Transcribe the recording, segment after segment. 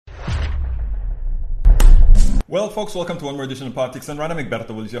Well, folks, welcome to one more edition of Politics and Random.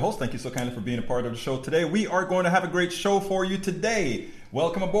 Egberto Willies, your host. Thank you so kindly for being a part of the show today. We are going to have a great show for you today.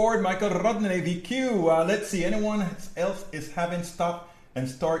 Welcome aboard, Michael Rodney, VQ. Let's see, anyone else is having stop and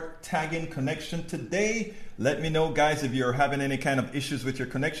start tagging connection today? Let me know, guys, if you're having any kind of issues with your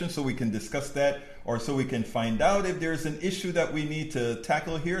connection so we can discuss that, or so we can find out if there's an issue that we need to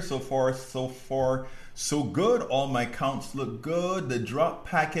tackle here. So far, so good. All my counts look good. The drop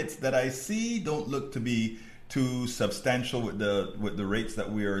packets that I see don't look to be too substantial with the rates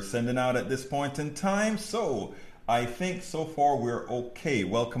that we are sending out at this point in time. So I think so far we're okay.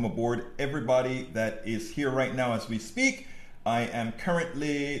 Welcome aboard, everybody that is here right now as we speak. I am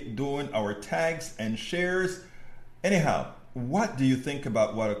currently doing our tags and shares. Anyhow, what do you think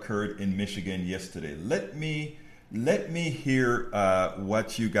about what occurred in Michigan yesterday? Let me hear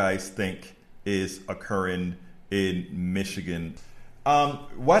what you guys think is occurring in Michigan.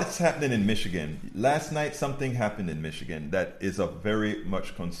 What's happening in Michigan? Last night something happened in Michigan that is of very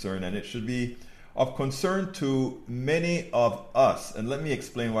much concern, and it should be of concern to many of us. And let me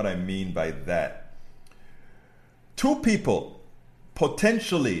explain what I mean by that. Two people,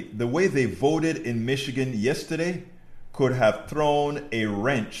 potentially the way they voted in Michigan yesterday, could have thrown a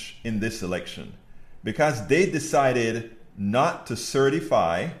wrench in this election because they decided not to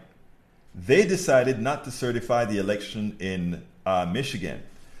certify the election in Michigan.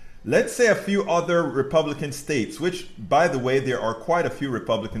 Let's say a few other Republican states, which, by the way, there are quite a few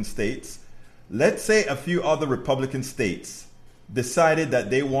Republican states. Let's say a few other Republican states decided that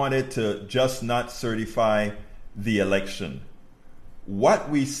they wanted to just not certify the election. What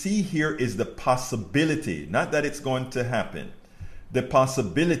we see here is the possibility, not that it's going to happen, the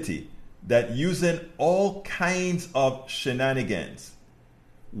possibility that using all kinds of shenanigans,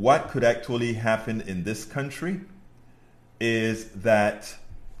 what could actually happen in this country is that,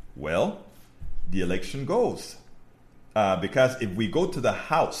 well, the election goes. Because if we go to the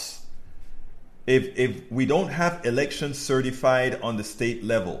House, if we don't have elections certified on the state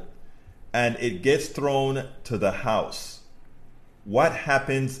level and it gets thrown to the House, what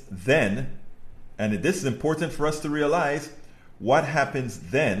happens then, and this is important for us to realize, what happens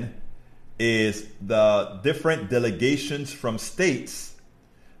then is the different delegations from states,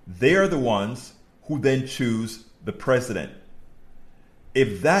 they are the ones who then choose the president.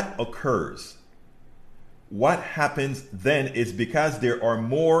 If that occurs, what happens then is because there are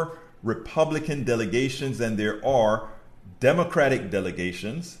more Republican delegations than there are Democratic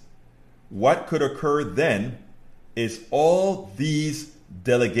delegations, what could occur then is all these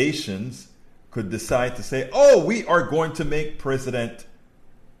delegations could decide to say, oh, we are going to make President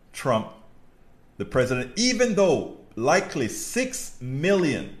Trump the president, even though likely 6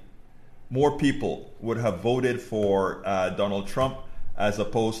 million more people would have voted for Donald Trump as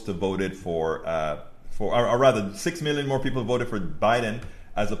opposed to voted or rather 6 million more people voted for Biden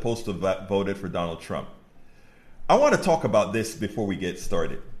as opposed to voted for Donald Trump. I want to talk about this before we get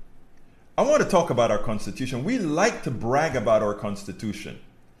started. I want to talk about our Constitution. We like to brag about our Constitution.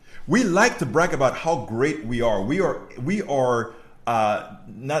 We like to brag about how great we are. We are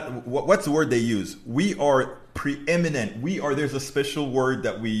not, what's the word they use? We are preeminent. There's a special word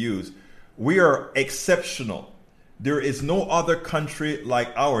that we use. We are exceptional. There is no other country like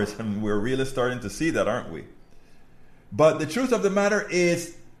ours, and we're really starting to see that, aren't we? But the truth of the matter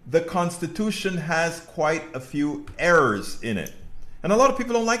is the Constitution has quite a few errors in it. And a lot of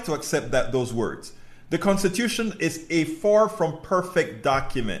people don't like to accept those words. The Constitution is a far from perfect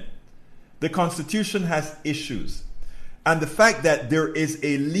document. The Constitution has issues. And the fact that there is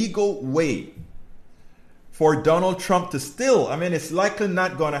a legal way for Donald Trump to still, it's likely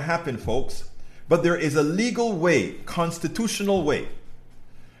not going to happen, folks, but there is a legal way, constitutional way,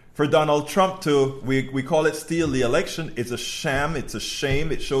 for Donald Trump to, we call it steal the election. It's a sham, it's a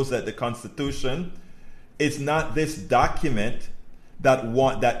shame. It shows that the Constitution is not this document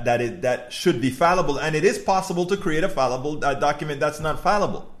that should be fallible. And it is possible to create a fallible document that's not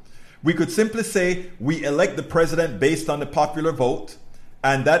fallible. We could simply say we elect the president based on the popular vote,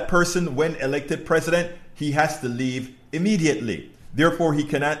 and that person, when elected president, he has to leave immediately. Therefore, he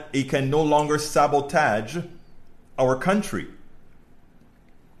can no longer sabotage our country.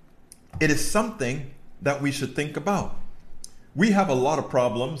 It is something that we should think about. We have a lot of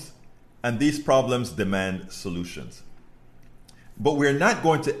problems, and these problems demand solutions. But we're not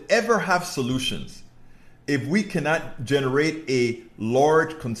going to ever have solutions if we cannot generate a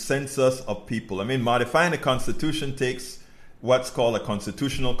large consensus of people. Modifying the Constitution takes what's called a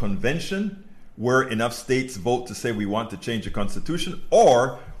constitutional convention, where enough states vote to say we want to change the Constitution,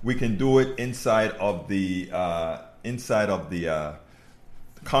 or we can do it inside of the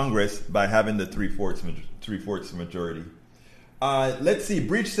Congress by having the three-fourths majority. Let's see.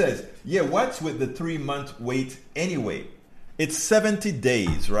 Breach says, yeah, what's with the 3-month wait anyway? It's 70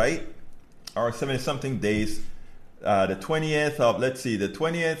 days, right? Or 70-something days. The 20th of, let's see, the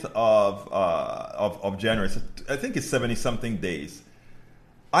 20th of January. So I think it's 70-something days.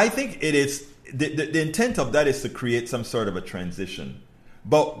 I think it is, the intent of that is to create some sort of a transition.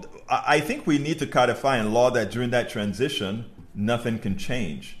 But I think we need to codify in law that during that transition, nothing can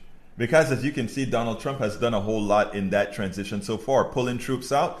change. Because as you can see, Donald Trump has done a whole lot in that transition so far, pulling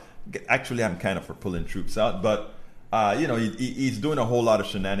troops out. Actually, I'm kind of for pulling troops out, but he's doing a whole lot of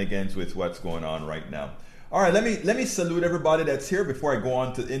shenanigans with what's going on right now. All right, let me salute everybody that's here before I go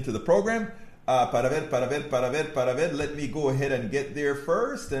on into the program. Para ver. Let me go ahead and get there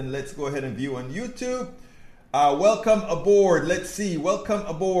first, and let's go ahead and view on YouTube. Welcome aboard. Let's see. Welcome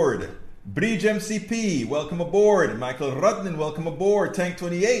aboard. Bridge MCP, welcome aboard. Michael Rudnin, welcome aboard. Tank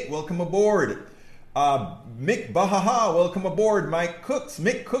 28, welcome aboard. Mick Bahaha, welcome aboard. Mick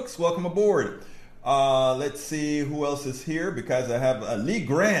Cooks, welcome aboard. Let's see who else is here, because I have Lee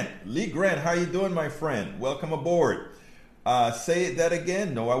Grant. Lee Grant, how you doing, my friend? Welcome aboard. Say that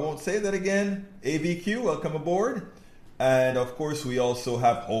again. No, I won't say that again. AVQ, welcome aboard. And of course, we also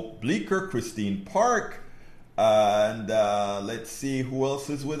have Hope Bleeker, Christine Park. And let's see who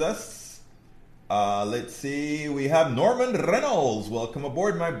else is with us. Let's see, we have Norman Reynolds. Welcome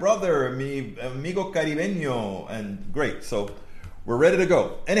aboard, my brother, mi amigo caribeño. And great, so we're ready to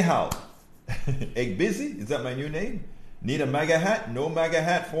go. Anyhow, Egg Busy, is that my new name? Need a MAGA hat? No MAGA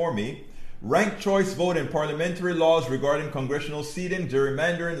hat for me. Ranked choice vote in parliamentary laws regarding congressional seating,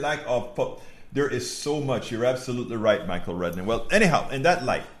 gerrymandering, lack of... There is so much. You're absolutely right, Michael Rudnin. Well, anyhow, in that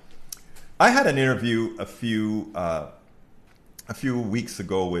light, I had an interview a few weeks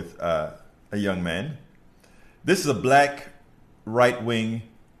ago with... a young man. This is a black, right-wing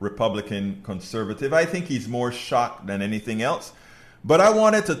Republican conservative. I think he's more shocked than anything else. But I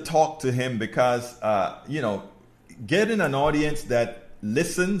wanted to talk to him because, getting an audience that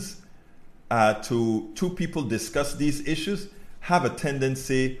listens to two people discuss these issues have a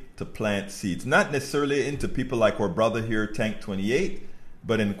tendency to plant seeds. Not necessarily into people like our brother here, Tank 28,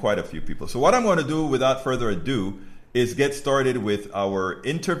 but in quite a few people. So what I'm going to do, without further ado, is get started with our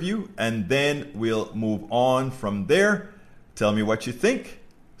interview, and then we'll move on from there. Tell me what you think.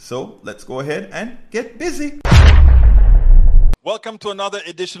 So let's go ahead and get busy. Welcome to another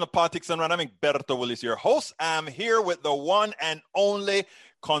edition of Politics Done Right. I'm Egberto Willis, your host. I'm here with the one and only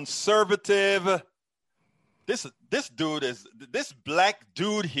conservative. This black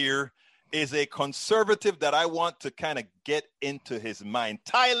dude here is a conservative that I want to kind of get into his mind.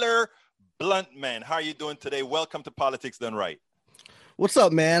 Tyler Bluntman, how are you doing today? Welcome to Politics Done Right. What's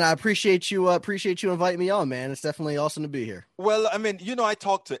up, man? I appreciate you inviting me on, man. It's definitely awesome to be here. Well, I mean, I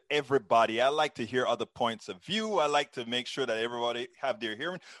talk to everybody. I like to hear other points of view. I like to make sure that everybody have their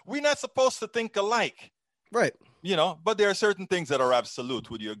hearing. We're not supposed to think alike. Right. But there are certain things that are absolute.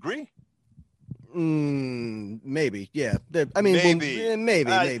 Would you agree? Maybe, yeah. I mean,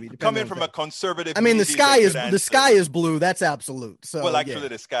 maybe. Coming from a conservative, I mean, the sky is blue. That's absolute. So, well, actually,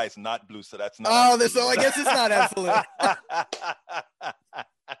 the sky is not blue, so that's not. Oh, so I guess it's not absolute.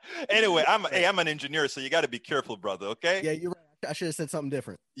 Anyway, I'm an engineer, so you got to be careful, brother. Okay? Yeah, you're right. I should have said something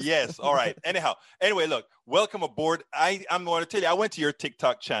different. Yes. All right. Anyway, look, welcome aboard. I'm going to tell you, I went to your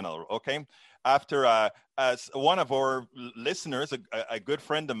TikTok channel. Okay. After as one of our listeners, a good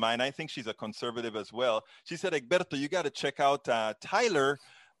friend of mine, I think she's a conservative as well. She said, Egberto, you got to check out Tyler.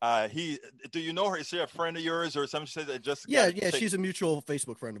 Do you know her? Is she a friend of yours or something? She said, she's a mutual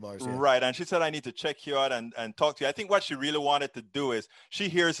Facebook friend of ours. Yeah. Right. And she said, I need to check you out and talk to you. I think what she really wanted to do is she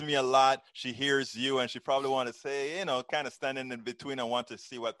hears me a lot. She hears you, and she probably want to say, kind of standing in between and want to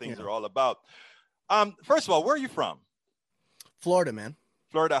see what things are all about. First of all, where are you from? Florida, man.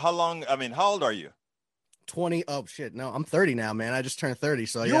 Florida. How old are you? 20. Oh shit. No, I'm 30 now, man. I just turned 30.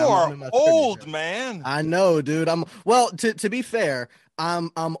 So you are old, man. I know, dude. To be fair,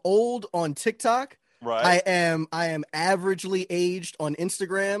 I'm old on TikTok. Right. I am averagely aged on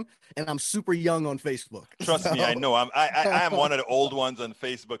Instagram, and I'm super young on Facebook. Trust me, I know. I am one of the old ones on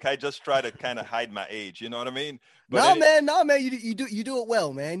Facebook. I just try to kind of hide my age. You know what I mean? But no, man. You do it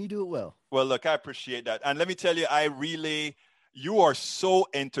well, man. You do it well. Well, look, I appreciate that. And let me tell you, you are so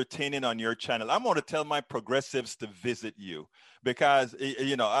entertaining on your channel. I'm going to tell my progressives to visit you because,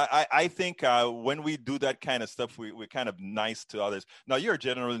 I think when we do that kind of stuff, we're kind of nice to others. Now, you're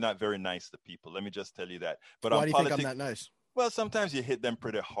generally not very nice to people. Let me just tell you that. But why do you think I'm not nice? Well, sometimes you hit them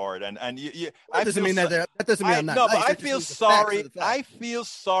pretty hard, and that doesn't mean I'm not. No, nice. but I feel sorry. I feel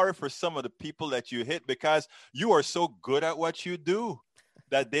sorry for some of the people that you hit because you are so good at what you do.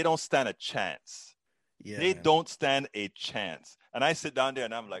 that they don't stand a chance. Yeah, They man. don't stand a chance. And I sit down there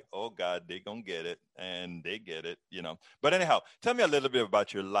and I'm like, oh God, they gonna get it, and they get it, you know. But anyhow, tell me a little bit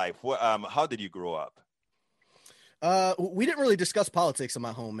about your life. How did you grow up? We didn't really discuss politics in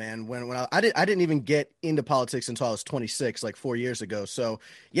my home, man. I didn't even get into politics until I was 26, like 4 years ago. So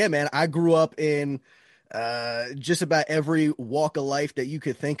yeah, man, I grew up in just about every walk of life that you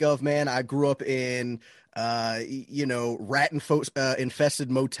could think of, man. I grew up in rat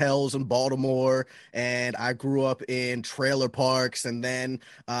infested motels in Baltimore, and I grew up in trailer parks, and then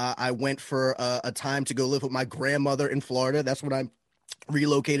I went for a time to go live with my grandmother in Florida. That's when I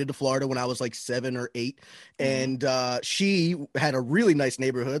relocated to Florida when I was like 7 or 8. Mm-hmm. And she had a really nice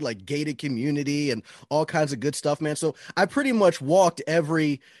neighborhood, like gated community and all kinds of good stuff, man. So I pretty much walked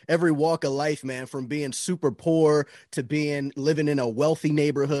every walk of life, man, from being super poor to being living in a wealthy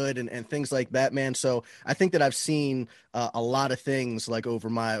neighborhood and things like that, man. So I think that I've seen a lot of things like over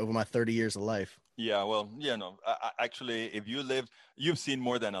my 30 years of life. Yeah, well, no. Actually, if you live, you've seen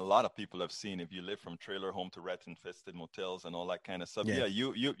more than a lot of people have seen. If you live from trailer home to rat-infested motels and all that kind of stuff, Yeah.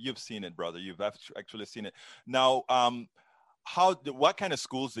 yeah, you've seen it, brother. You've actually seen it. Now, what kind of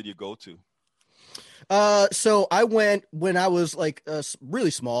schools did you go to? So I went when I was like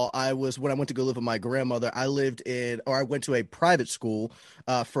really small. I was when I went to go live with my grandmother. I went to a private school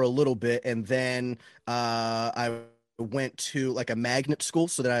for a little bit, and then I went to like a magnet school.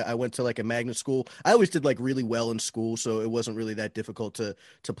 So then I went to like a magnet school. I always did like really well in school, so it wasn't really that difficult to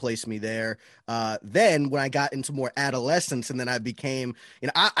place me there. Then when I got into more adolescence, and then I became,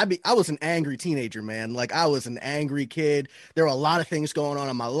 I was an angry teenager, man. Like I was an angry kid. There were a lot of things going on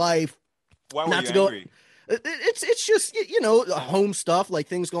in my life. Why were Not you to go angry? it's just home stuff, like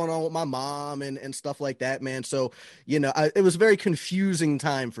things going on with my mom and stuff like that, man. So it was a very confusing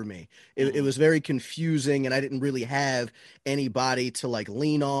time for me. It Mm-hmm. was very confusing, and I didn't really have anybody to like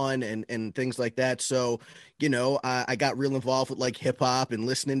lean on and things like that. So I got real involved with like hip hop and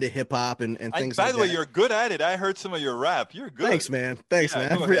listening to hip hop and And things by like the way, that. you're good at it. I heard some of your rap. You're Thanks, good. man. Thanks, Yeah,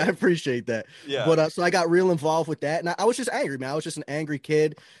 man. go I ahead. appreciate that. Yeah. But so I got real involved with that, and I was just angry, man. I was just an angry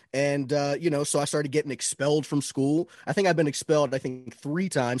kid, and so I started getting expelled from school. I think I've been expelled, I think 3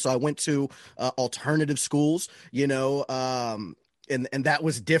 times. So I went to alternative schools, and that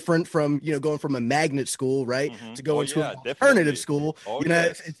was different from going from a magnet school, right, Mm-hmm. to Oh going to an yeah, alternative definitely. school. Oh It's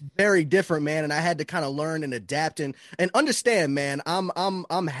yes. very different, man, and I had to kind of learn and adapt and understand, man.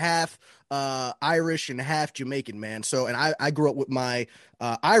 I'm half Irish and half Jamaican, man. So, and I grew up with my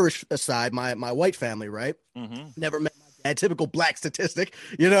Irish side, my white family, right? Mm-hmm. Never met my dad, typical black statistic.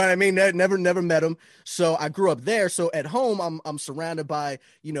 You know what I mean? Never met him. So I grew up there. So at home, I'm surrounded by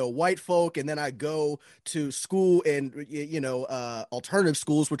white folk, and then I go to school and alternative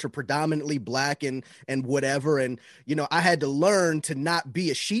schools, which are predominantly black and whatever. And I had to learn to not be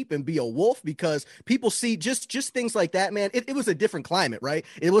a sheep and be a wolf because people see just things like that, man. It was a different climate, right?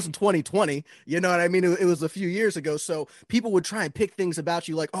 It wasn't 2020. You know what I mean? It was a few years ago. So people would try and pick things about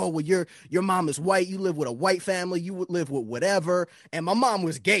you like, oh, well, your mom is white. You live with a white family. You would live with whatever. And my mom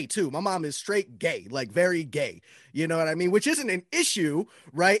was gay too. My mom is straight gay, like very gay. You know what I mean? Which isn't an issue,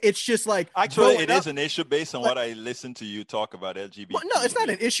 right? It's just like Actually, growing it up. is an issue based on what I listened to you talk about Well, no, it's not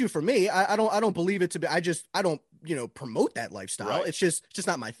LGBT. an issue for me. I don't believe it to be. I don't promote that lifestyle. Right. It's just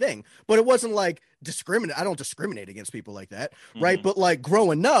not my thing. But it wasn't like discriminate. I don't discriminate against people like that, right? Mm-hmm. But like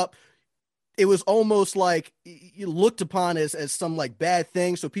growing up, it was almost like you looked upon as some like bad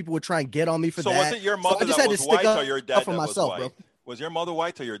thing, so people would try and get on me for So was that. it your So I mother just that had to was stick white or up your dad for that was myself, bro. white? Was your mother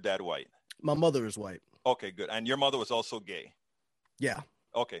white or your dad white? My mother is white. Okay, good. And your mother was also gay. Yeah.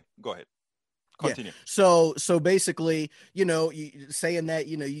 Okay, go ahead. Yeah. Continue. So basically, saying that,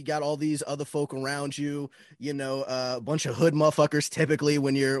 you got all these other folk around you, a bunch of hood motherfuckers typically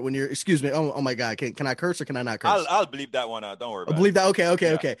when you're excuse me. Oh my God. Can I curse or can I not I'll curse? I'll bleep that one out. Don't worry I about it. believe that. Okay, okay,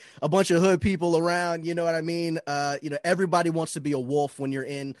 Yeah. okay. A bunch of hood people around, you know what I mean? Everybody wants to be a wolf when you're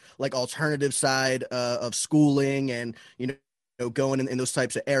in like alternative side of schooling and going in those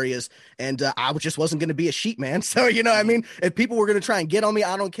types of areas. And I just wasn't going to be a sheep, man. So, what I Hmm. mean? If people were going to try and get on me,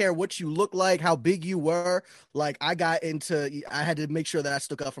 I don't care what you look like, how big you were. Like, I had to make sure that I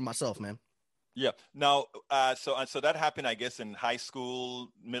stuck up for myself, man. Yeah. Now, so that happened, I guess, in high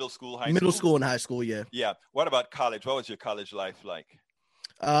school, middle school, high Middle school. school and high school, yeah. Yeah. What about college? What was your college life like?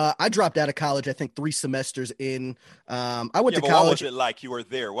 I dropped out of college, I think 3 semesters in. I went Yeah, to but what was college. it like? You were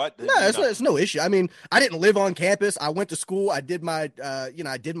there. What? No, You know. it's no issue. I mean, I didn't live on campus. I went to school. I did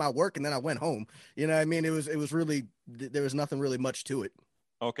I did my work, and then I went home. You know, what I mean, it was really there was nothing really much to it.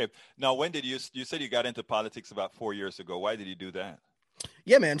 Okay. Now, when did you said you got into politics about 4 years ago? Why did you do that?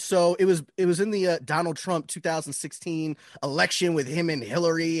 Yeah, man. So it was in the Donald Trump 2016 election with him and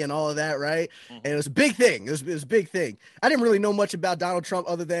Hillary and all of that, right? And it Hmm. was a big thing. It was a big thing. I didn't really know much about Donald Trump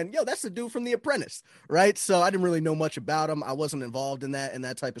other than, yo, that's the dude from The Apprentice, right? So I didn't really know much about him. I wasn't involved in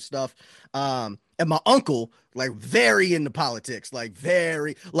that type of stuff. And my uncle, like, very into politics, like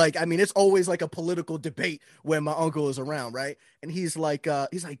very, like, I mean, it's always like a political debate when my uncle is around, right? And he's like,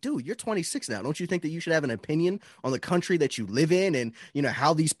 dude, you're 26 now. Don't you think that you should have an opinion on the country that you live in and,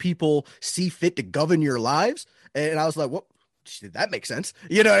 how these people see fit to govern your lives? And I was like, well, that makes sense.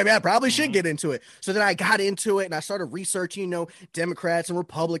 You know what I mean? I probably should Hmm. get into it. So then I got into it and I started researching, Democrats and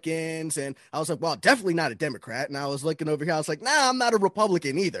Republicans. And I was like, well, definitely not a Democrat. And I was looking over here. I was like, nah, I'm not a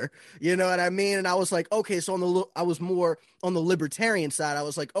Republican either. You know what I mean? And I was like, okay, so I was more on the libertarian side. I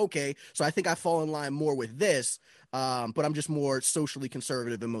was like, okay, so I think I fall in line more with this. But I'm just more socially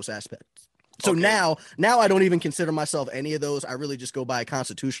conservative in most aspects. So Okay. now I don't even consider myself any of those. I really just go by a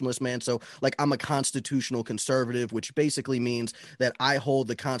constitutionalist, man. So like I'm a constitutional conservative, which basically means that I hold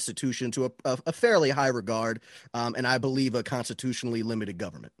the Constitution to a fairly high regard, and I believe a constitutionally limited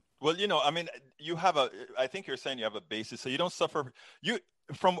government. Well, I mean, you have I think you're saying you have a basis, so you don't suffer. You,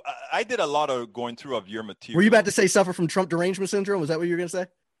 from, I did a lot of going through of your Were you about material. to say suffer from Trump derangement syndrome? Was that what you were going to say?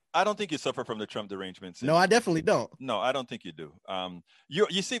 I don't think you suffer from the Trump derangement No, I syndrome. definitely don't. No, I don't think you do.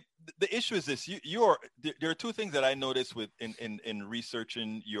 You see, the issue is this: there are two things that I noticed with in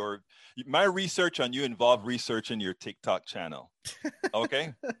researching my research on you involved researching your TikTok channel.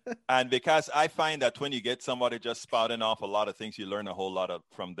 Okay, and because I find that when you get somebody just spouting off a lot of things, you learn a whole lot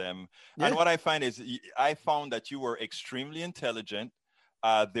from them. And Yeah. what I find is, I found that you were extremely intelligent.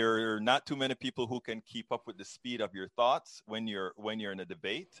 There are not too many people who can keep up with the speed of your thoughts when you're in a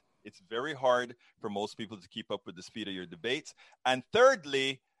debate. It's very hard for most people to keep up with the speed of your debates. And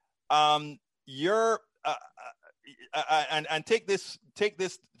thirdly, you're and take this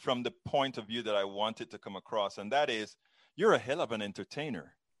from the point of view that I wanted to come across, and that is, you're a hell of an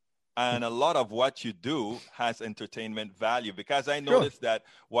entertainer. And a lot of what you do has entertainment value, because I Sure. noticed that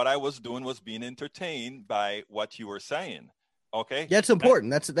what I was doing was being entertained by what you were saying. Okay. Yeah, it's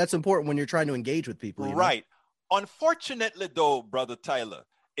important. That's important when you're trying to engage with people. Right. Unfortunately, though, brother Tyler,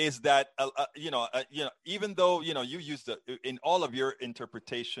 is that even though you use in all of your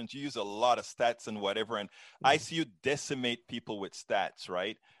interpretations, you use a lot of stats and whatever, and I Mhm. see you decimate people with stats,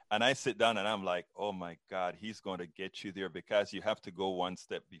 right? And I sit down and I'm like, oh my God, he's going to get you there, because you have to go one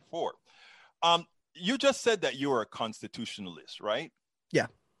step before. Um, you just said that you are a constitutionalist, right? Yeah.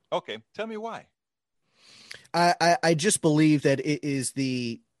 Okay, tell me why. I just believe that it is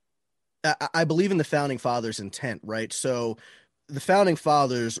I believe in the founding fathers' intent, right? So the founding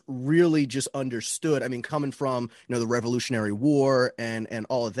fathers really just understood. I mean, coming from, the Revolutionary War and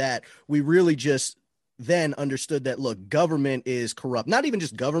all of that, we really just then understood that, look, government is corrupt. Not even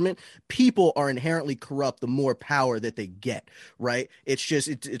just government, people are inherently corrupt the more power that they get, right?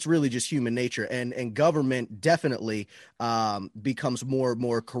 It's really just human nature. And government definitely becomes more and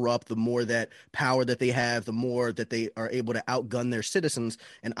more corrupt the more that power that they have, the more that they are able to outgun their citizens.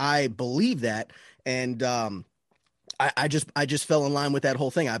 And I believe that. And I just fell in line with that whole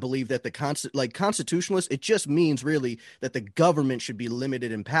thing. I believe that constitutionalist, it just means really that the government should be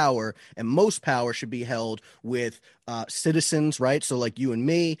limited in power, and most power should be held with citizens, right? So like you and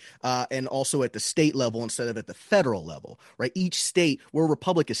me, and also at the state level instead of at the federal level, right? Each state, we're a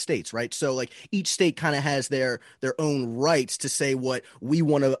republic of states, right? So like each state kind of has their own rights to say what we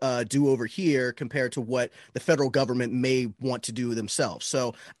want to do over here compared to what the federal government may want to do themselves.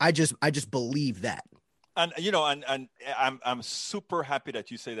 So I just believe that. And I'm super happy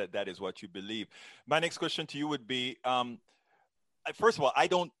that you say that that is what you believe. My next question to you would be, first of all, I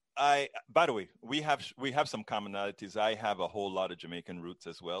don't. I by the way, we have some commonalities. I have a whole lot of Jamaican roots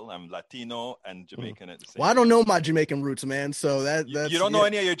as well. I'm Latino and Mhm. Jamaican at the Well, same I don't time. know my Jamaican roots, man. So You that's don't know yeah.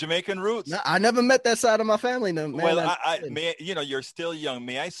 any of your Jamaican No, roots? I never met that side of my family, no, man. Well, I Didn't. may, you're still young.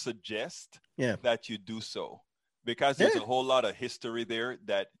 May I suggest Yeah, that you do so? Because there's a yeah. whole lot of history there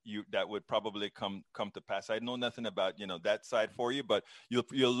that would probably come to pass. I know nothing about, that side for you, but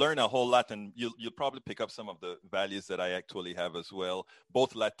you'll learn a whole lot, and you'll probably pick up some of the values that I actually have as well,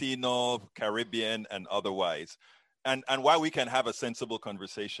 both Latino, Caribbean, and otherwise. And why we can have a sensible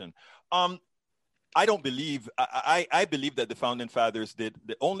conversation. Um, I don't believe I believe that the founding fathers did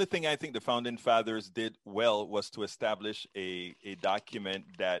the only thing I think the founding fathers did well was to establish a document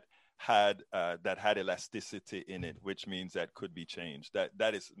that had elasticity in it, which means that could be changed.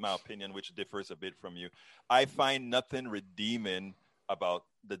 That is my opinion, which differs a bit from you. I find nothing redeeming about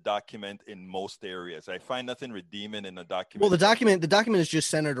the document in most areas. I find nothing redeeming in the document. Well, the document is just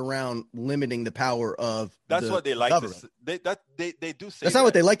centered around limiting the power of That's the what they like government. to they do say That's not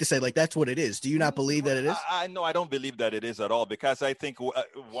what they like to say. Like, that's what it is. Do you not believe that it is? I know I don't believe that it is at all, because I think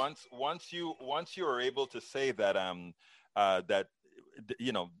once you are able to say that that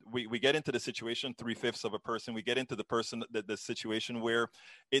we get into the situation, 3/5 of a person, we get into the situation where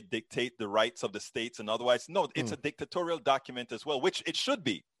it dictate the rights of the states, and otherwise, no, it's a dictatorial document as well, which it should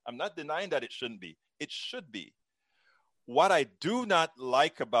be. I'm not denying that it shouldn't be. It should be. What I do not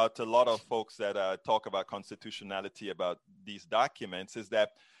like about a lot of folks that talk about constitutionality about these documents is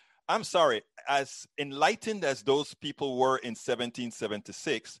that, I'm sorry, as enlightened as those people were in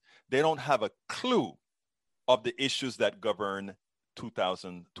 1776, they don't have a clue of the issues that govern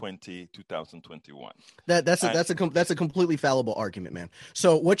 2020, 2021. That's a completely fallible argument, man.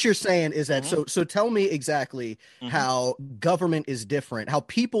 So what you're saying is that so tell me exactly how government is different, how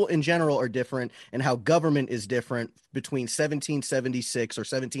people in general are different, and how government is different between 1776 or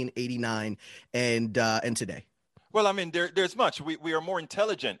 1789 and today. Well, I mean, there's much. We are more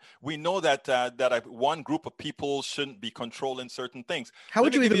intelligent. We know that one group of people shouldn't be controlling certain things. How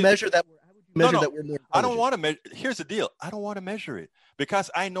would you even measure that? That we're more I don't want to measure. Here's the deal. I don't want to measure it because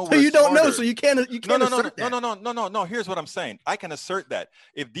I know so you don't smarter. know, so you can't assert that. No. Here's what I'm saying. I can assert that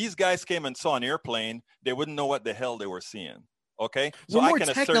if these guys came and saw an airplane, they wouldn't know what the hell they were seeing. Okay, so we're more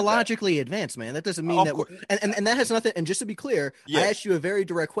technologically advanced, man. That doesn't mean that and that has nothing. And just to be clear, yes. I asked you a very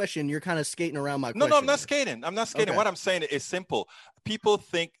direct question. You're kind of skating around my question. No, I'm not skating. I'm not skating. Okay. What I'm saying is simple. People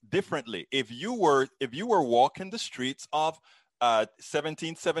think differently. If you were walking the streets of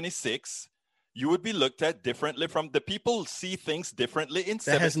 1776. You would be looked at differently from the people see things differently in 1776.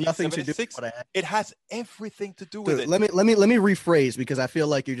 That has nothing to do with what it has everything to do with it. Let me rephrase, because I feel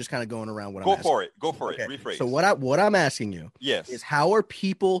like you're just kind of going around what I'm asking. Go for it. Rephrase. So what I'm asking you is, how are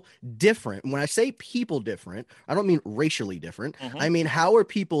people different? When I say people different, I don't mean racially different. I mean, how are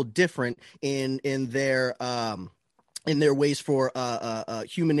people different in their ways for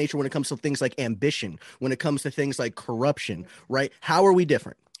human nature when it comes to things like ambition, when it comes to things like corruption, right? How are we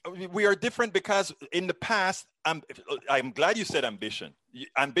different? We are different because in the past, I'm glad you said ambition.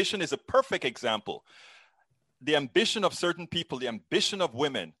 Ambition is a perfect example. The ambition of certain people, the ambition of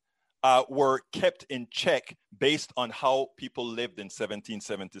women, were kept in check based on how people lived in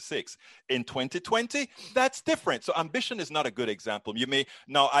 1776. In 2020, that's different. So ambition is not a good example.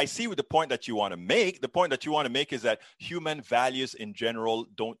 I see the point that you want to make. The point that you want to make is that human values in general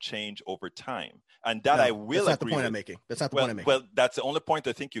don't change over time. And that I will agree with. That's not the point I'm making. That's not the point I'm making. Well, that's the only point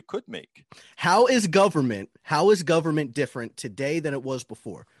I think you could make. How is government different today than it was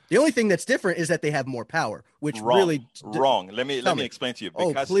before? The only thing that's different is that they have more power, which wrong. Let me explain to you.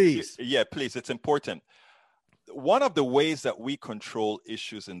 Because please. Please. It's important. One of the ways that we control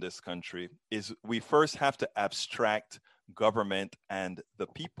issues in this country is we first have to abstract government and the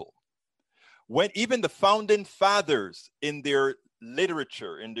people. When even the founding fathers in their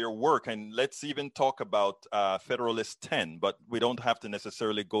literature, in their work, and let's even talk about Federalist 10, but we don't have to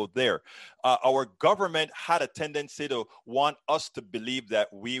necessarily go there. Our government had a tendency to want us to believe that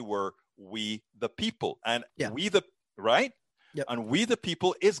we the people, and right? Yep. And we the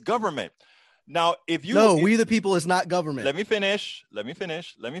people is government. Now, we the people is not government. Let me finish.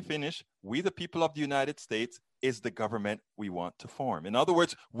 We the people of the United States is the government we want to form. In other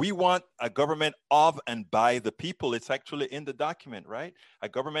words, we want a government of and by the people. It's actually in the document, right? A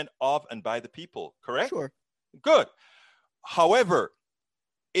government of and by the people, correct? Sure. Good. However,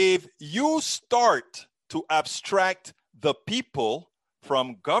 if you start to abstract the people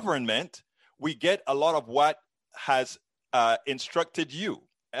from government, we get a lot of what has instructed you.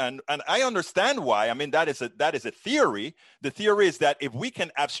 And I understand why. I mean, that is a theory. The theory is that if we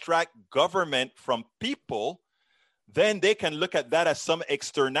can abstract government from people, then they can look at that as some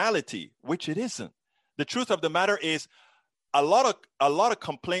externality, which it isn't. The truth of the matter is a lot of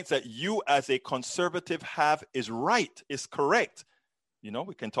complaints that you as a conservative have is correct.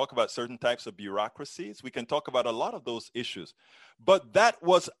 We can talk about certain types of bureaucracies. We can talk about a lot of those issues. But that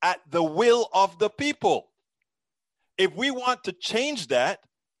was at the will of the people. If we want to change that,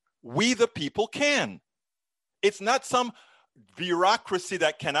 we the people can. It's not some bureaucracy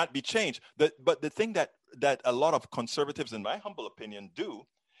that cannot be changed. But the thing that a lot of conservatives, in my humble opinion, do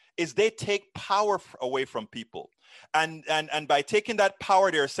is they take power away from people. And by taking that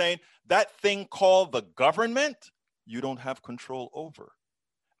power, they're saying that thing called the government, you don't have control over.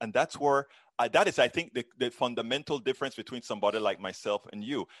 And that's where that is, I think, the fundamental difference between somebody like myself and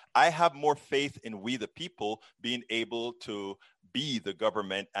you. I have more faith in we the people being able to be the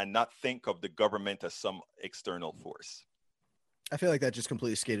government and not think of the government as some external force. I feel like that just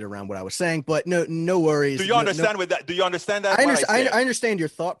completely skated around what I was saying, but no worries. Do you understand with that? Do you understand that? I understand your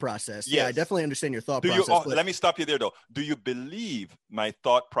thought process. Yes. Yeah, I definitely understand your thought Do you? process. Let me stop you there, though. Do you believe my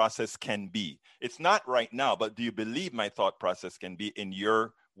thought process can be? It's not right now, but do you believe my thought process can be in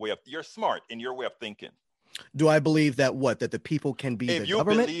your way of? You're smart in your way of thinking. Do I believe that the people can be if the you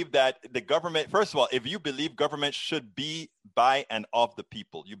government? believe that the government, first of all, if you believe government should be by and of the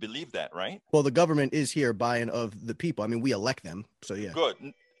people, you believe that, right? Well, the government is here by and of the people. I mean, we elect them, so yeah.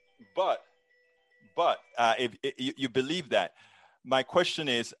 Good, but if you believe that, my question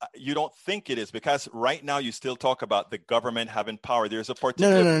is, you don't think it is, because right now you still talk about the government having power. There's a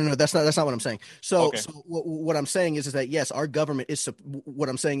particular. No. That's not what I'm saying. So, Okay. so what I'm saying is that yes, our government is. What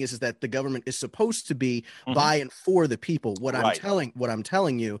I'm saying is that the government is supposed to be by and for the people. What I'm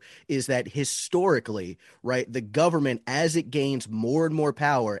telling you is that historically, right, the government, as it gains more and more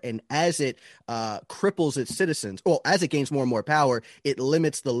power, and as it cripples its citizens, well, as it gains more and more power, it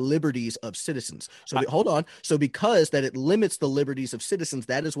limits the liberties of citizens. So hold on. So because that it limits the liberties of citizens,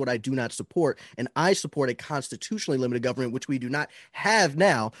 that is what I do not support, and I support a constitutionally limited government, which we do not have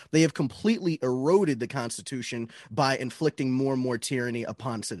now. They have completely eroded the Constitution by inflicting more and more tyranny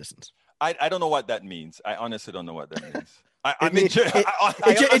upon citizens. I don't know what that means. I honestly don't know what that means.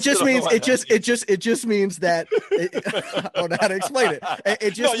 It just means that I don't know how to explain it.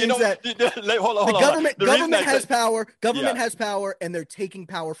 It just means that the government has power. Government has power, and they're taking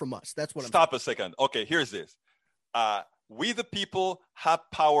power from us. That's what I'm saying. Stop a second. Okay, here's this. We the people have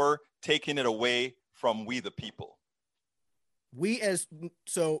power, taking it away from we the people.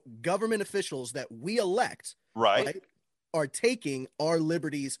 So government officials that we elect, right, are taking our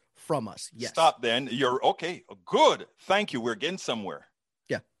liberties from us. Yes. Stop then. You're okay. Good. Thank you. We're getting somewhere.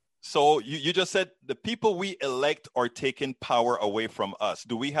 Yeah. So you just said the people we elect are taking power away from us.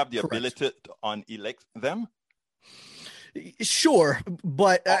 Do we have the ability to unelect them? Sure,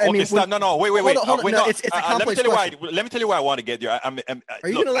 but I mean, stop. No. Wait. Hold on. No, it's a complex question. Let me tell you why I want to get there. Are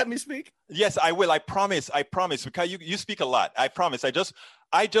you going to let me speak? Yes, I will. I promise. Because you speak a lot. I promise. I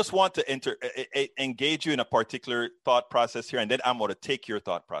just want to engage you in a particular thought process here, and then I'm going to take your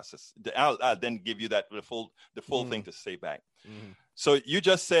thought process. I'll then give you the full thing to say back. Mm-hmm. So you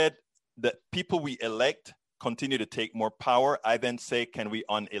just said that people we elect continue to take more power. I then say, can we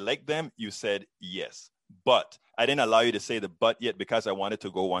unelect them? You said yes. But I didn't allow you to say the but yet, because I wanted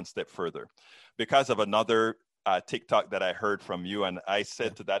to go one step further because of another TikTok that I heard from you. And I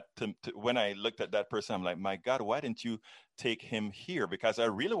said when I looked at that person, I'm like, my God, why didn't you take him here? Because I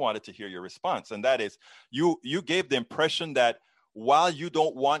really wanted to hear your response. And that is, you gave the impression that while you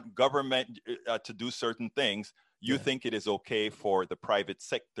don't want government to do certain things, you think it is okay for the private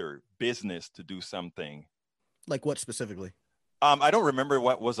sector, business, to do something. Like what specifically? I don't remember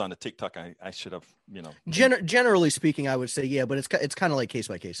what was on the TikTok. I should have, Generally speaking, I would say, yeah, but it's kind of like case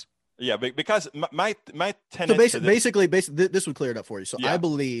by case. Yeah, because my tenet. So basically, this would clear it up for you. So yeah. I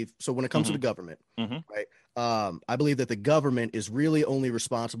believe, so when it comes to the government, right? I believe that the government is really only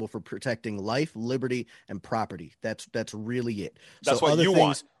responsible for protecting life, liberty, and property. That's really it. That's so what you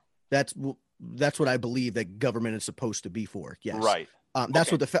want. That's what I believe that government is supposed to be for. Yes. Right.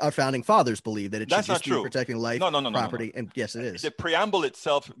 That's what our founding fathers believe, that it should just be protecting life, property, and yes, it is. The preamble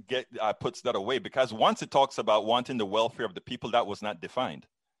itself puts that away, because once it talks about wanting the welfare of the people, that was not defined.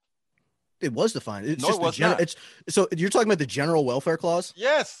 It was defined. It's it was not. So you're talking about the general welfare clause?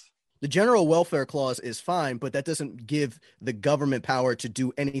 Yes. The general welfare clause is fine, but that doesn't give the government power to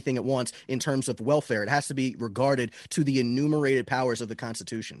do anything it wants in terms of welfare. It has to be regarded to the enumerated powers of the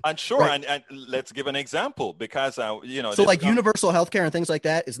Constitution. And sure, right? and let's give an example, because so like universal health care and things like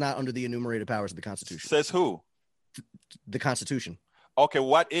that is not under the enumerated powers of the Constitution. Says who? The Constitution. Okay,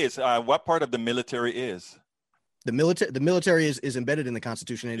 what part of the military is? The military is embedded in the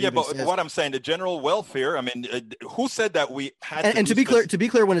Constitution. Yeah, but what I'm saying, the general welfare. I mean, who said that we had? And to be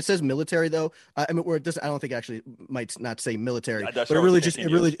clear, when it says military, though, I mean, I don't think it actually might not say military, but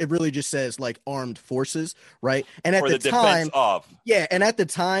it really just says like armed forces, right? And at the time, and at the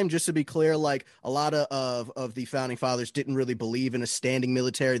time, just to be clear, like a lot of the founding fathers didn't really believe in a standing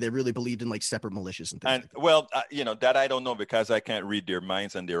military. They really believed in like separate militias and things. And that I don't know, because I can't read their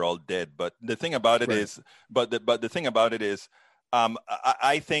minds and they're all dead. But the thing about it is, But the thing about it is,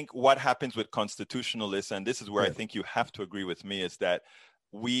 I think what happens with constitutionalists, and this is where I think you have to agree with me, is that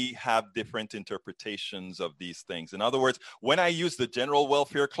we have different interpretations of these things. In other words, when I use the general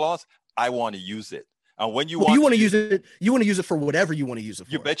welfare clause, I want to use it. And when you want to use it, you want to use it for whatever you want to use it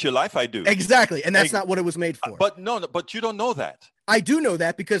for. You bet your life I do. Exactly, and that's not what it was made for. But you don't know that. I do know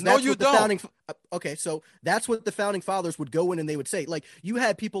that, because that's what the founding. Okay, so that's what the founding fathers would go in and they would say. Like, you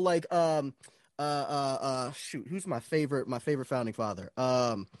had people like shoot, who's my favorite founding father?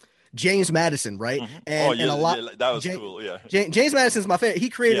 James Madison, right? Mm-hmm. Oh, And a lot. that was cool. Yeah. James Madison's my favorite. He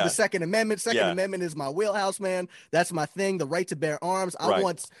created the Yeah. Second Amendment. Second Yeah. Amendment is my wheelhouse, man. That's my thing. The right to bear arms. Right.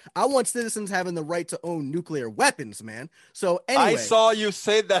 I want citizens having the right to own nuclear weapons, man. So I anyway, saw you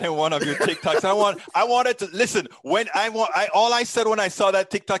say that in one of your TikToks. I wanted to listen. When all I said when I saw that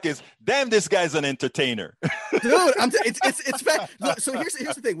TikTok is, "Damn, this guy's an entertainer." dude, it's fact. So here's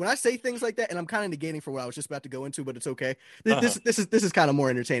the thing. When I say things like that, and I'm kind of negating for what I was just about to go into, but it's okay. This is kind of more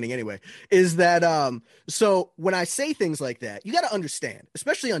entertaining anyway. Is that so when I say things like that, you got to understand,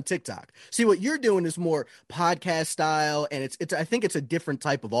 especially on TikTok. See, what you're doing is more podcast style, and it's I think it's a different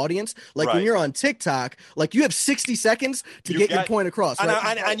type of audience. Like when Right. you're on TikTok, like you have 60 seconds to get your point across,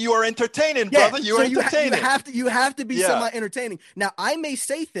 right? And you are entertaining, brother. You are entertaining. You have to be Yeah. semi-entertaining. Now, I may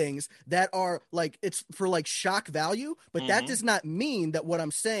say things that are like it's for like shock value, but that does not mean that what I'm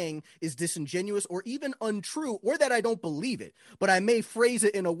saying is disingenuous or even untrue or that I don't believe it. But I may phrase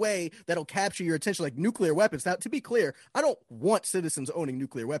it in a way that'll capture your attention, like nuclear weapons. Now, to be clear, I don't want citizens owning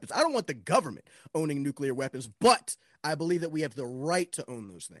nuclear weapons. I don't want the government owning nuclear weapons, but I believe that we have the right to own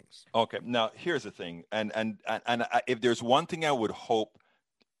those things. Okay. Now, here's the thing, and if there's one thing I would hope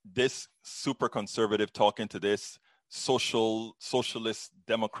this super conservative talking to this socialist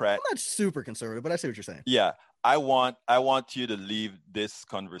Democrat. I'm not super conservative, but I see what you're saying. Yeah. I want you to leave this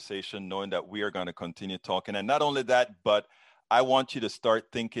conversation knowing that we are going to continue talking. And not only that, but I want you to start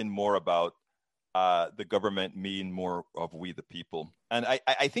thinking more about the government mean more of we the people. And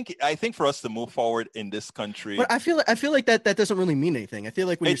I think for us to move forward in this country, but I feel like that doesn't really mean anything. I feel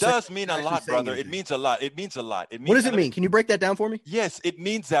like when it does mean a lot, brother. It means a lot. It means a lot. What does it mean? Can you break that down for me? Yes, it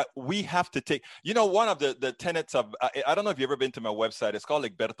means that we have to take, one of the tenets of, I don't know if you've ever been to my website. It's called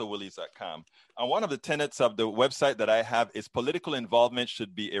egbertowillies.com. And one of the tenets of the website that I have is political involvement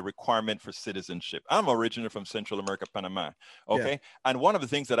should be a requirement for citizenship. I'm originally from Central America, Panama. Okay. Yeah. And one of the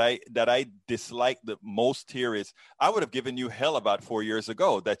things that I dislike the most here is I would have given you hell about 4 years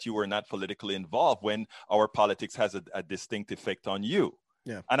ago that you were not politically involved when our politics has a distinct effect on you.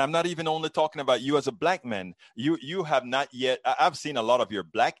 Yeah. And I'm not even only talking about you as a black man. You have not yet. I've seen a lot of your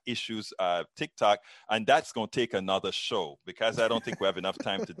black issues TikTok, and that's going to take another show because I don't think we have enough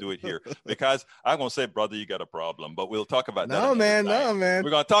time to do it here. Because I'm going to say, brother, you got a problem, but we'll talk about that. No, man.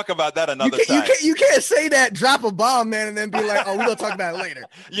 We're going to talk about that another time. You can't say that, drop a bomb, man, and then be like, oh, we're going to talk about it later.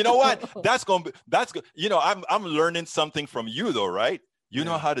 You know what? That's good. I'm learning something from you though, right? You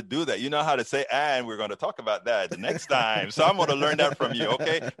know how to do that. You know how to say, and we're going to talk about that the next time. So I'm going to learn that from you,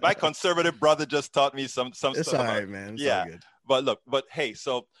 okay? My conservative brother just taught me some stuff. It's all right, man. It's all good. But hey,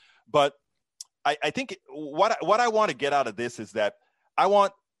 I think what I want to get out of this is that I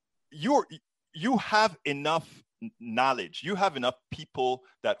want you have enough knowledge. You have enough people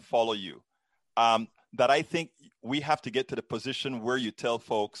that follow you that I think we have to get to the position where you tell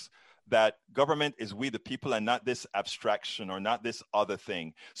folks that government is we the people and not this abstraction or not this other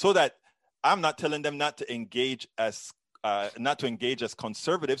thing, so that I'm not telling them not to engage as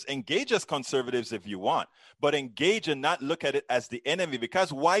conservatives. Engage as conservatives if you want, but engage and not look at it as the enemy.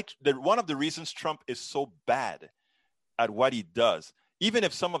 Because one of the reasons Trump is so bad at what he does, even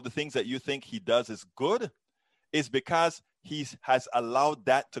if some of the things that you think he does is good, is because he has allowed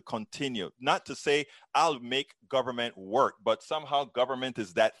that to continue. Not to say I'll make government work, but somehow government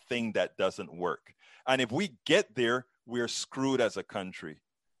is that thing that doesn't work. And if we get there, we're screwed as a country.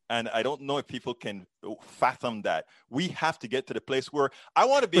 And I don't know if people can fathom that. We have to get to the place where I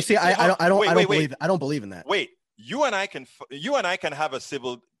want to be. But see, I don't believe in that. Wait, you and I can have a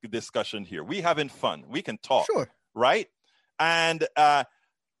civil discussion here. We having fun. We can talk. Sure. Right? And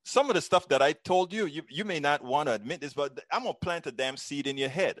some of the stuff that I told you, you may not want to admit this, but I'm going to plant a damn seed in your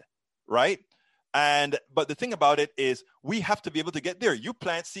head, right? But the thing about it is we have to be able to get there. You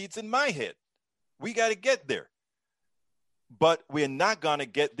plant seeds in my head. We got to get there. But we're not going to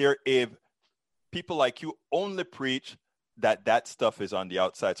get there if people like you only preach that stuff is on the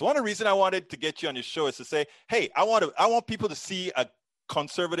outside. So one of the reasons I wanted to get you on your show is to say, hey, I want people to see a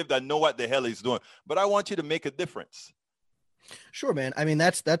conservative that know what the hell he's doing, but I want you to make a difference. Sure, man. I mean,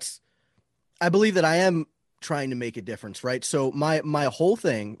 I believe that I am trying to make a difference, right? So my whole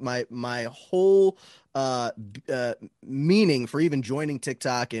thing, my whole meaning for even joining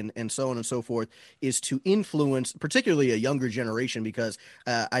TikTok and so on and so forth is to influence particularly a younger generation, because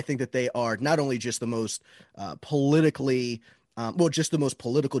I think that they are not only just the most politically well, just the most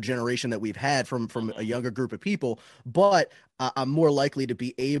political generation that we've had from a younger group of people. But I'm more likely to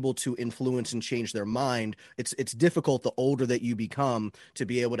be able to influence and change their mind. It's difficult the older that you become to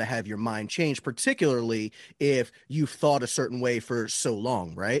be able to have your mind change, particularly if you've thought a certain way for so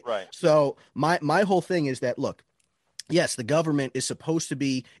long, right? Right. So my whole thing is that, look, yes, the government is supposed to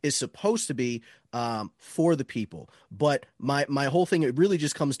be for the people, but my whole thing, it really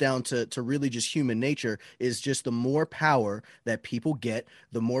just comes down to really just human nature. Is just the more power that people get,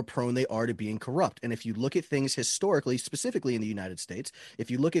 the more prone they are to being corrupt. And if you look at things historically, specifically in the United States, if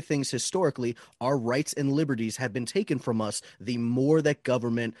you look at things historically, our rights and liberties have been taken from us. The more that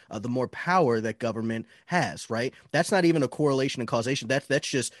government, the more power that government has, right? That's not even a correlation and causation. That's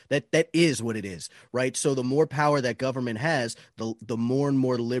just that is what it is, right? So the more power that government has, the more and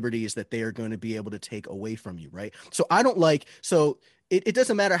more liberties that they are going to be able to take away from you, right? So I don't like, so it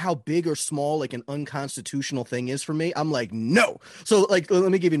doesn't matter how big or small like an unconstitutional thing is for me. I'm like, no. So like, let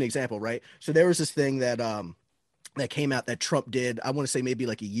me give you an example, right? So there was this thing that came out that Trump did, I want to say maybe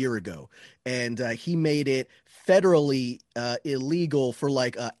like a year ago, and he made it federally illegal for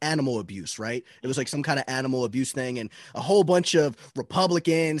like animal abuse, right? It was like some kind of animal abuse thing, and a whole bunch of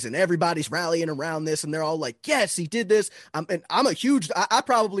Republicans and everybody's rallying around this, and they're all like, yes, he did this. And I'm a huge,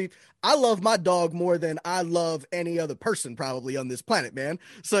 I love my dog more than I love any other person probably on this planet, man.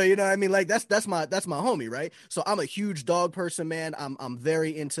 So, you know what I mean? Like that's my homie, right? So I'm a huge dog person, man. I'm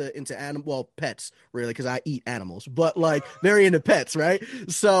very into pets, really, because I eat animals, but like very into pets, right?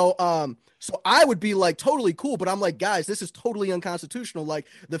 So so I would be like totally cool, but I'm like, guys, this is totally unconstitutional. Like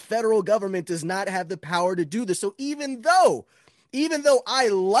the federal government does not have the power to do this. So even though I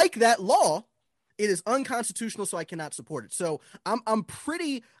like that law, it is unconstitutional, so I cannot support it. So I'm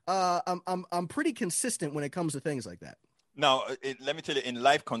pretty consistent when it comes to things like that. Now, let me tell you, in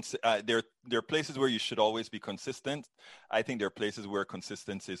life, there are places where you should always be consistent. I think there are places where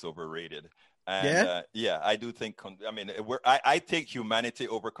consistency is overrated. And I do think, I take humanity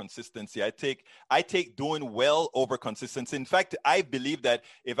over consistency. I take doing well over consistency. In fact, I believe that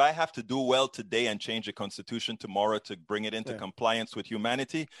if I have to do well today and change the Constitution tomorrow to bring it into compliance with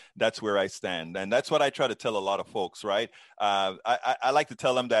humanity, that's where I stand. And that's what I try to tell a lot of folks, right? I like to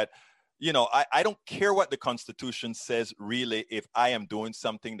tell them that, you know, I don't care what the Constitution says, really, if I am doing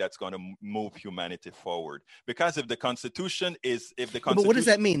something that's going to move humanity forward. Because if the Constitution... But what does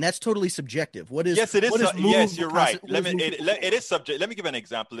that mean? That's totally subjective. What is... Yes, it is. Yes, you're right. It is subject. Let me give an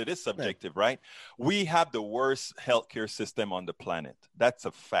example. It is subjective, right? We have the worst healthcare system on the planet. That's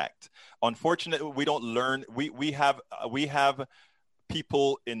a fact. Unfortunately, we don't learn. We have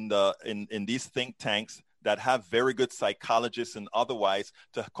people in these think tanks that have very good psychologists and otherwise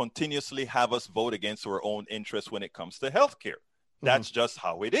to continuously have us vote against our own interests when it comes to healthcare. That's just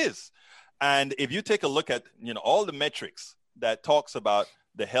how it is. And if you take a look at, you know, all the metrics that talks about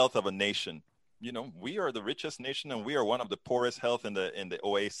the health of a nation, you know, we are the richest nation and we are one of the poorest health in the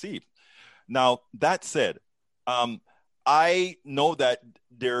OAC. Now, that said, I know that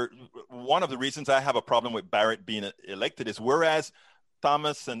one of the reasons I have a problem with Barrett being elected is whereas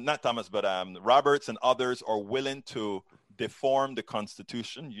Roberts and others are willing to deform the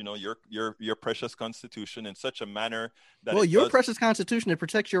Constitution, you know, your precious Constitution in such a manner that your precious Constitution, it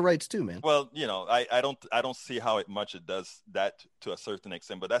protects your rights too, man. Well, you know, I don't see how it does that to a certain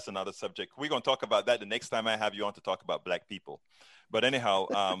extent, but that's another subject. We're going to talk about that the next time I have you on to talk about black people. But anyhow,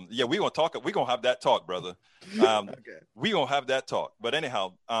 we're going to have that talk, brother. Okay. We're going to have that talk. But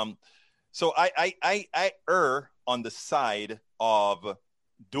anyhow, so I err on the side of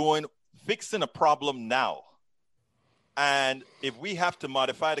fixing a problem now. And if we have to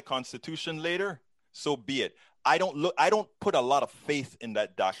modify the Constitution later, so be it. I don't put a lot of faith in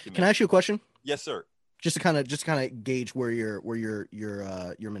that document. Can I ask you a question? Yes, sir. Just to kind of gauge where your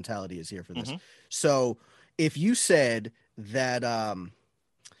mentality is here for this. So if you said that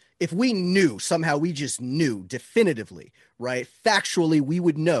if we knew, somehow we just knew definitively, right? Factually, we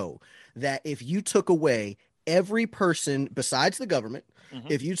would know that if you took away every person besides the government,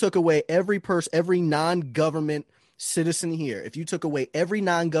 if you took away every non-government citizen here, if you took away every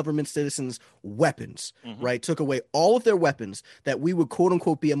non-government citizen's weapons, right, took away all of their weapons, that we would quote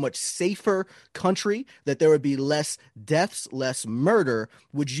unquote be a much safer country, that there would be less deaths, less murder,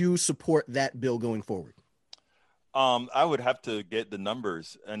 would you support that bill going forward? I would have to get the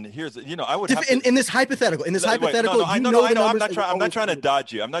numbers, and here's, you know, I would have in this hypothetical. I'm not trying to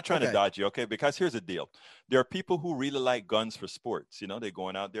dodge you. I'm not trying to dodge you, okay? Because here's the deal: there are people who really like guns for sports. You know, they're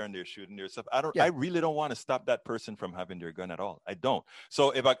going out there and they're shooting their stuff. I really don't want to stop that person from having their gun at all. I don't.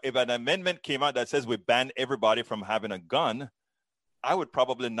 So if an amendment came out that says we ban everybody from having a gun, I would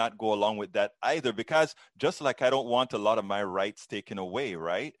probably not go along with that either, because just like I don't want a lot of my rights taken away,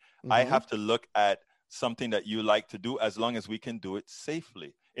 right? I have to look at something that you like to do as long as we can do it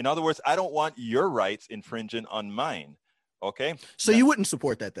safely. In other words, I don't want your rights infringing on mine. Okay. So you wouldn't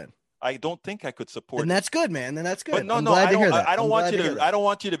support that then? I don't think I could support. Then that's good, man. Then that's good. But no, I'm no, glad I to don't. hear that. I don't want you to. that. I don't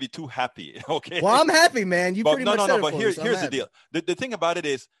want you to be too happy. Okay. Well, I'm happy, man. You pretty much said it But for here's me, so I'm the happy. deal. The thing about it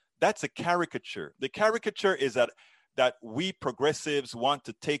is that's a caricature. The caricature is that we progressives want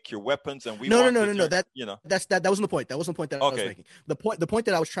to take your weapons and we No. that you know that wasn't the point. That wasn't the point that I was Okay. making. The point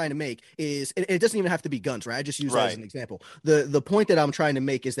that I was trying to make is it doesn't even have to be guns, right? I just use that as Right. an example. The point that I'm trying to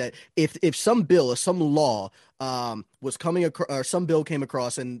make is that if some bill or some law was coming across, or some bill came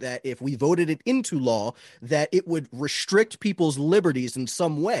across, and that if we voted it into law, that it would restrict people's liberties in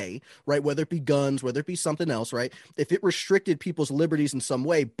some way, right? Whether it be guns, whether it be something else, right? If it restricted people's liberties in some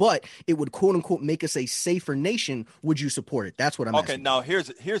way, but it would quote unquote make us a safer nation, would you support it? That's what I'm Okay, asking. now here's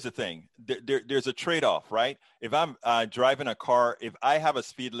the thing. There's a trade-off, right? If I'm driving a car, if I have a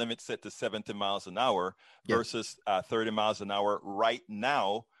speed limit set to 70 miles an hour Yeah. versus 30 miles an hour right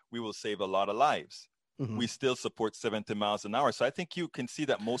now, we will save a lot of lives. Mhm. We still support 70 miles an hour. So I think you can see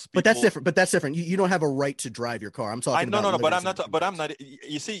that most people. But that's different. But that's different. You don't have a right to drive your car. I'm talking about. No. But I'm liberties not. and But I'm freedoms. not.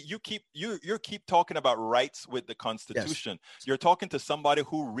 You see, you keep talking about rights with the Constitution. You're talking to somebody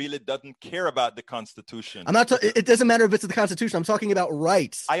who really doesn't care about the Constitution. I'm not. It doesn't matter if it's the Constitution. I'm talking about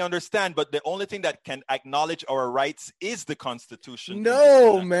rights. I understand, but the only thing that can acknowledge our rights is the Constitution.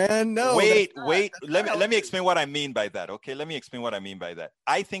 No, man. No. Wait. That's Let not me how it explain what I mean by that. Okay, let me explain what I mean by that.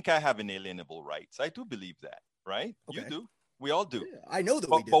 I think I have inalienable rights. I do believe that, right? You Okay. do. We all do. Yeah, I know that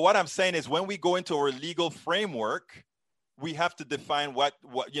we do. But what I'm saying is, when we go into our legal framework, we have to define what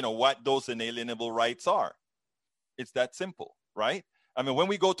those inalienable rights are. It's that simple, right? I mean, when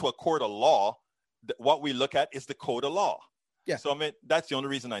we go to a court of law, what we look at is the code of law. Yeah. So I mean, that's the only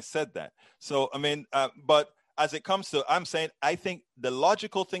reason I said that. So I mean, but as it comes to, I'm saying, I think the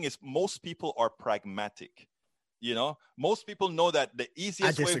logical thing is most people are pragmatic. You know, most people know that the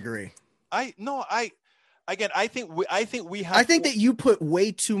easiest I disagree. way. I think we have. I think that you put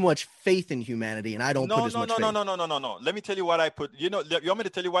way too much faith in humanity, and I don't put as much faith. No. Let me tell you what I put. You want me to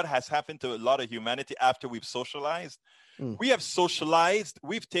tell you what has happened to a lot of humanity after we've socialized? We have socialized.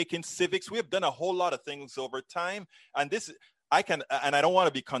 We've taken civics. We have done a whole lot of things over time. And I don't want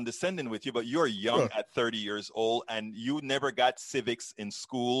to be condescending with you, but you're young at 30 years old and you never got civics in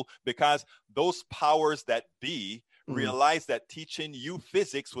school because those powers that be realized that teaching you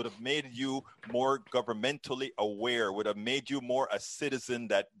physics would have made you more governmentally aware, would have made you more a citizen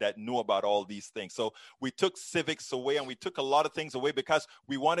that knew about all these things. So we took civics away, and we took a lot of things away because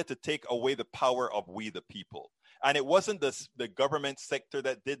we wanted to take away the power of we the people. And it wasn't the government sector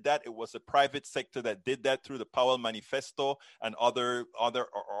that did that. It was the private sector that did that through the Powell Manifesto and other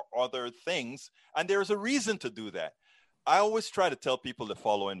things. And there's a reason to do that. I always try to tell people the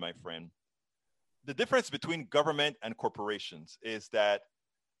following, my friend. The difference between government and corporations is that,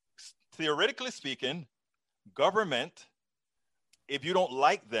 theoretically speaking, government, if you don't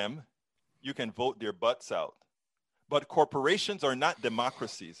like them, you can vote their butts out. But corporations are not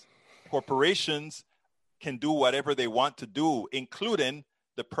democracies. Corporations can do whatever they want to do, including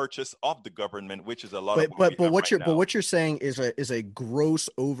the purchase of the government, which is a lot. But what you're saying is a gross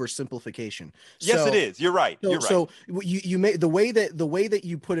oversimplification. Yes, it is. You're right. So you may the way that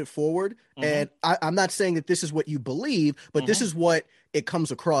you put it forward, and I'm not saying that this is what you believe, but this is what it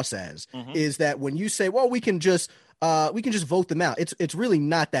comes across as, is that when you say, well, we can just vote them out. It's really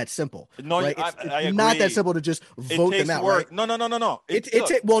not that simple. No, right? I agree. Not that simple to just vote them out. Work. Right? No.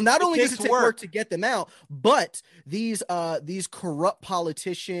 Well, not only does it take work to get them out, but these corrupt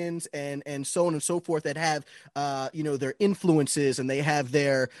politicians and so on and so forth that have their influences and they have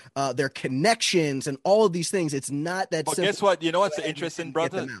their connections and all of these things. It's not that simple. But guess what? You know what's interesting,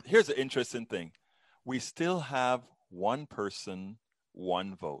 brother? Here's the interesting thing. We still have one person,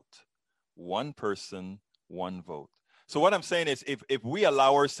 one vote. One person, one vote. So what I'm saying is, if we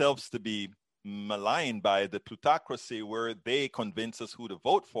allow ourselves to be maligned by the plutocracy where they convince us who to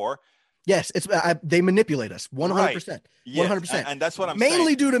vote for, yes, they manipulate us 100%. 100%. And that's what I'm mainly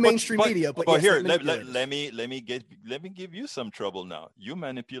saying. due to mainstream media. But yes, here, let me give you some trouble now. You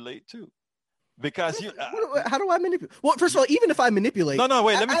manipulate too. Because how do I manipulate? Well, first of all, even if I manipulate, no,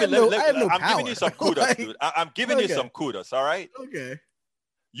 wait. I'm giving you some kudos, dude. I'm giving you some kudos. All right. Okay.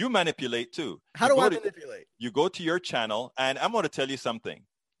 You manipulate too. How do I manipulate? You go to your channel, and I'm going to tell you something.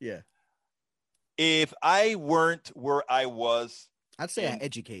 Yeah. If I weren't where I was, I'd say I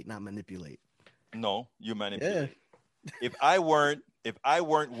educate, not manipulate. No, you manipulate. Yeah. If I weren't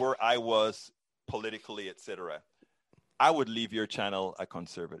where I was politically, etc., I would leave your channel a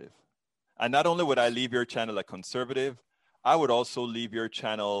conservative. And not only would I leave your channel a conservative, I would also leave your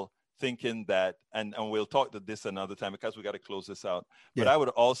channel thinking that, and we'll talk to this another time because we got to close this out. But I would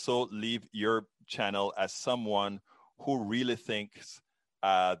also leave your channel as someone who really thinks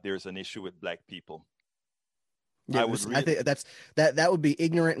there's an issue with Black people. Yeah, I think that would be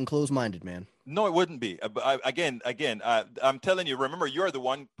ignorant and closed-minded, man. No, it wouldn't be. Again, I'm telling you. Remember, you're the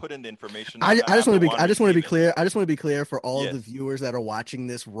one putting the information. I just want to be clear. I just want to be clear for all of the viewers that are watching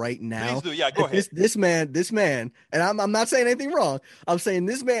this right now. Please do. Yeah, go ahead. This man, and I'm not saying anything wrong. I'm saying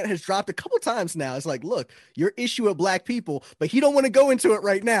this man has dropped a couple times now. It's like, look, your issue with Black people, but he don't want to go into it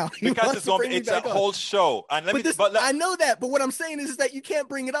right now. Because it's a whole show. And I know that, but what I'm saying is that you can't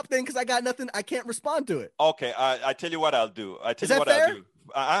bring it up then because I got nothing. I can't respond to it. Okay, I tell you what I'll do. I'll do.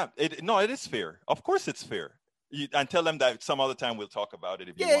 No, it is fair. Of course it's fair. And tell them that some other time we'll talk about it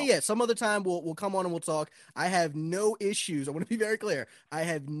if you want. Yeah. Some other time we'll come on and we'll talk. I have no issues. I want to be very clear. I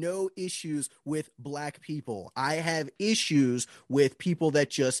have no issues with Black people. I have issues with people that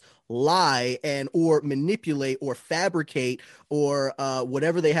just lie and or manipulate or fabricate or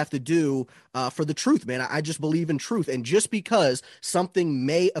whatever they have to do for the truth, man. I just believe in truth. And just because something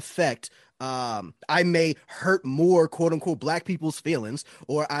may affect I may hurt more quote unquote Black people's feelings,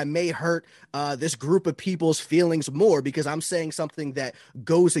 or I may hurt this group of people's feelings more because I'm saying something that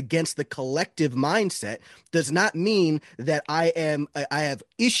goes against the collective mindset, does not mean that I have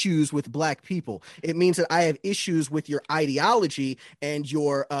issues with Black people. It means that I have issues with your ideology and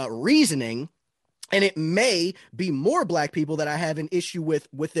your reasoning. And it may be more Black people that I have an issue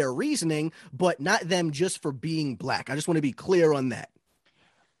with their reasoning, but not them just for being Black. I just want to be clear on that.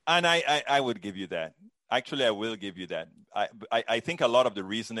 And I would give you that. Actually, I will give you that. I think a lot of the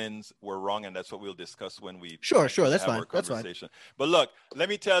reasonings were wrong, and that's what we'll discuss when we sure. That's fine. That's fine. But look, let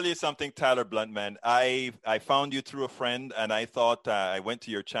me tell you something, Tyler Blunt, man. I found you through a friend, and I thought I went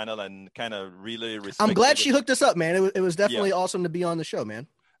to your channel and kind of really respected. I'm glad she hooked us up, man. It was definitely awesome to be on the show, man.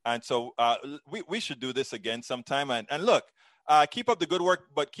 And so we should do this again sometime. And look, keep up the good work,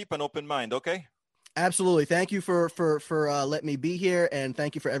 but keep an open mind, okay? Absolutely. Thank you for letting me be here, and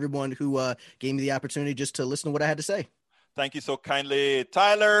thank you for everyone who gave me the opportunity just to listen to what I had to say. Thank you so kindly,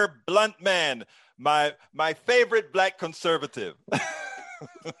 Tyler Blunt, man, my favorite Black conservative.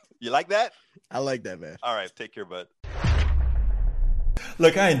 You like that? I like that, man. All right, take care, bud.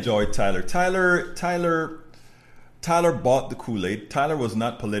 Look, I enjoyed Tyler. Tyler bought the Kool-Aid. Tyler was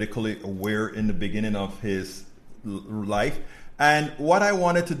not politically aware in the beginning of his life. And what I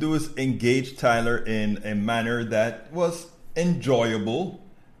wanted to do is engage Tyler in a manner that was enjoyable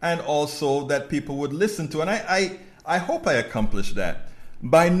and also that people would listen to. And I hope I accomplished that.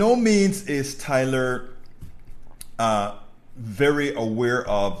 By no means is Tyler very aware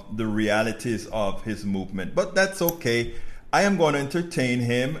of the realities of his movement, but that's okay. I am going to entertain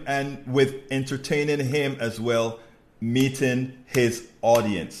him, and with entertaining him as well, meeting his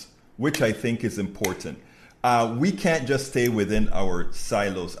audience, which I think is important. We can't just stay within our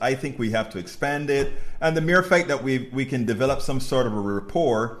silos. I think we have to expand it. And the mere fact that we can develop some sort of a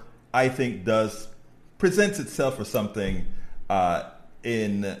rapport, I think presents itself for something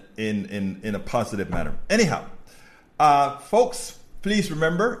in a positive manner. Anyhow, folks, please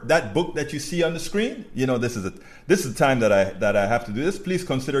remember that book that you see on the screen. You know, this is the time that I have to do this. Please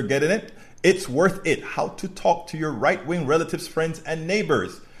consider getting it. It's worth it. How to talk to your right-wing relatives, friends, and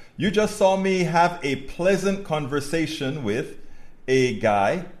neighbors. You just saw me have a pleasant conversation with a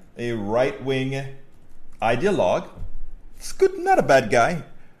guy, a right-wing ideologue. It's good, not a bad guy.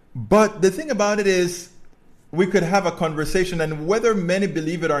 But the thing about it is, we could have a conversation, and whether many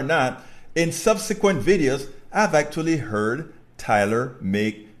believe it or not, in subsequent videos, I've actually heard Tyler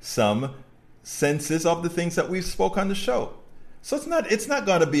make some senses of the things that we've spoke on the show. So it's not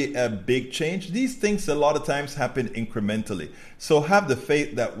going to be a big change. These things a lot of times happen incrementally. So have the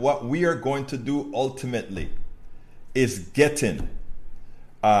faith that what we are going to do ultimately is getting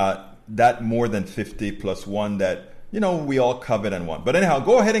that more than 50 plus one that, you know, we all covet and want. But anyhow,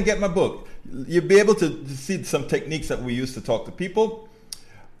 go ahead and get my book. You'll be able to see some techniques that we use to talk to people.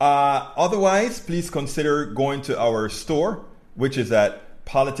 Otherwise, please consider going to our store, which is at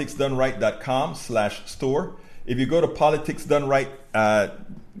politicsdoneright.com/store. If you go to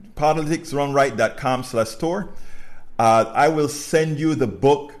politicsdoneright.com/store, I will send you the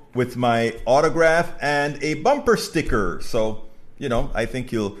book with my autograph and a bumper sticker. So, you know, I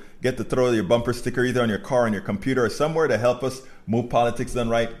think you'll get to throw your bumper sticker either on your car, on your computer, or somewhere to help us move Politics Done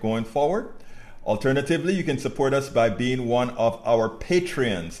Right going forward. Alternatively, you can support us by being one of our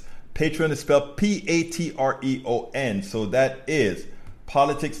Patreons. Patreon is spelled Patreon. So that is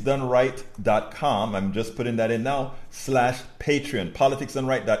politicsdoneright.com. I'm just putting that in now, /Patreon.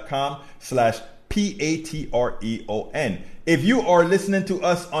 politicsdoneright.com/Patreon. If you are listening to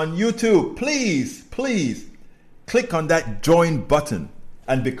us on YouTube, please click on that join button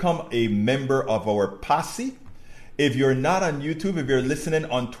and become a member of our posse. If you're not on YouTube, if you're listening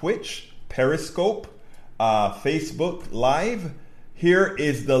on Twitch, Periscope, Facebook Live, here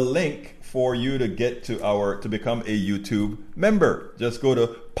is the link for you to get to become a YouTube member. Just go to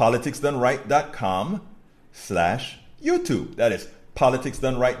politicsdoneright.com/YouTube. That is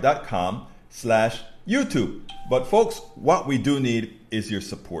politicsdoneright.com/YouTube. But folks, what we do need is your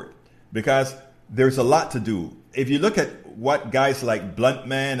support, because there's a lot to do. If you look at what guys like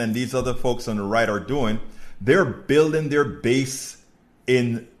Bluntman and these other folks on the right are doing, they're building their base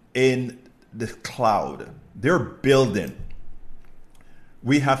in the cloud. They're building.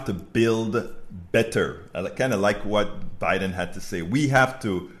 We have to build better. I kind of like what Biden had to say. We have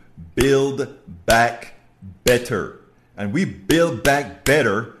to build back better. And we build back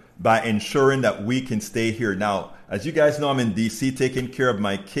better by ensuring that we can stay here. Now, as you guys know, I'm in DC taking care of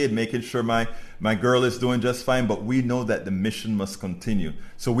my kid, making sure my girl is doing just fine, but we know that the mission must continue.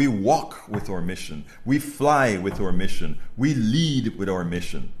 So we walk with our mission. We fly with our mission. We lead with our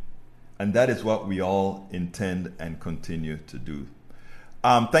mission. And that is what we all intend and continue to do.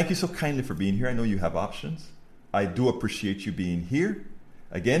 Thank you so kindly for being here. I know you have options. I do appreciate you being here.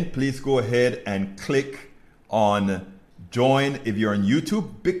 Again, please go ahead and click on join. If you're on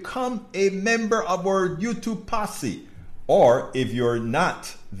YouTube, become a member of our YouTube posse. Or if you're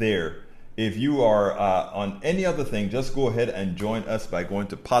not there, if you are on any other thing, just go ahead and join us by going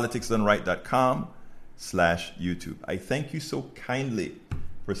to politicsdoneright.com/YouTube. I thank you so kindly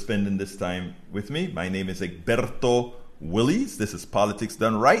for spending this time with me. My name is Egberto Willies. This is Politics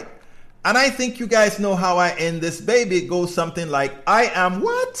Done Right. And I think you guys know how I end this baby. It goes something like, I am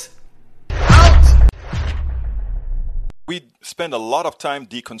what? Out! We spend a lot of time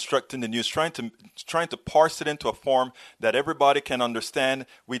deconstructing the news, trying to parse it into a form that everybody can understand.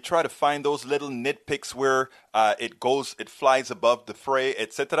 We try to find those little nitpicks where it flies above the fray,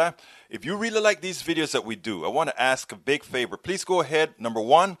 etc. If you really like these videos that we do, I want to ask a big favor. Please go ahead, number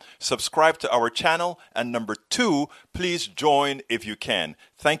one, subscribe to our channel, and number two, please join if you can.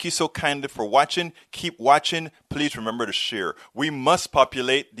 Thank you so kindly for watching. Keep watching. Please remember to share. We must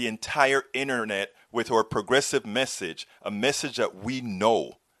populate the entire internet with our progressive message, a message that we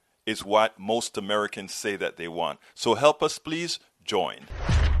know is what most Americans say that they want. So help us, please join.